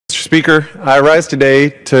Mr. Speaker, I rise today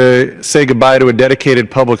to say goodbye to a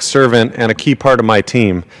dedicated public servant and a key part of my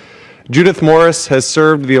team. Judith Morris has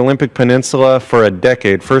served the Olympic Peninsula for a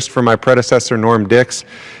decade, first for my predecessor, Norm Dix,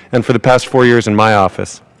 and for the past 4 years in my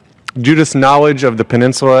office. Judith's knowledge of the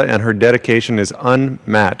peninsula and her dedication is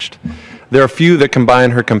unmatched. There are few that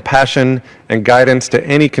combine her compassion and guidance to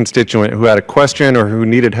any constituent who had a question or who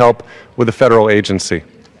needed help with a federal agency.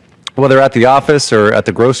 Whether at the office or at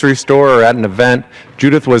the grocery store or at an event,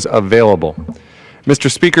 Judith was available. Mr.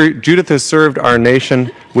 Speaker, Judith has served our nation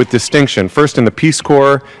with distinction, first in the Peace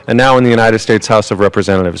Corps and now in the United States House of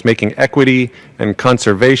Representatives, making equity and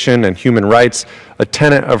conservation and human rights a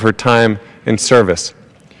tenet of her time in service.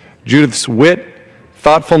 Judith's wit,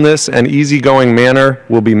 thoughtfulness, and easygoing manner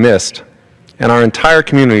will be missed, and our entire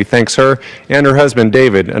community thanks her and her husband,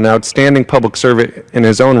 David, an outstanding public servant in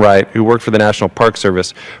his own right who worked for the National Park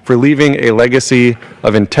Service, for leaving a legacy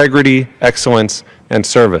of integrity, excellence, and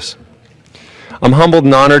service. I'm humbled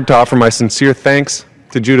and honored to offer my sincere thanks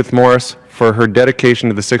to Judith Morris for her dedication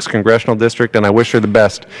to the 6th Congressional District, and I wish her the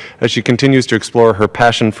best as she continues to explore her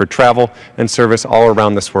passion for travel and service all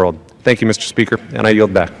around this world. Thank you, Mr. Speaker, and I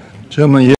yield back. Gentlemen,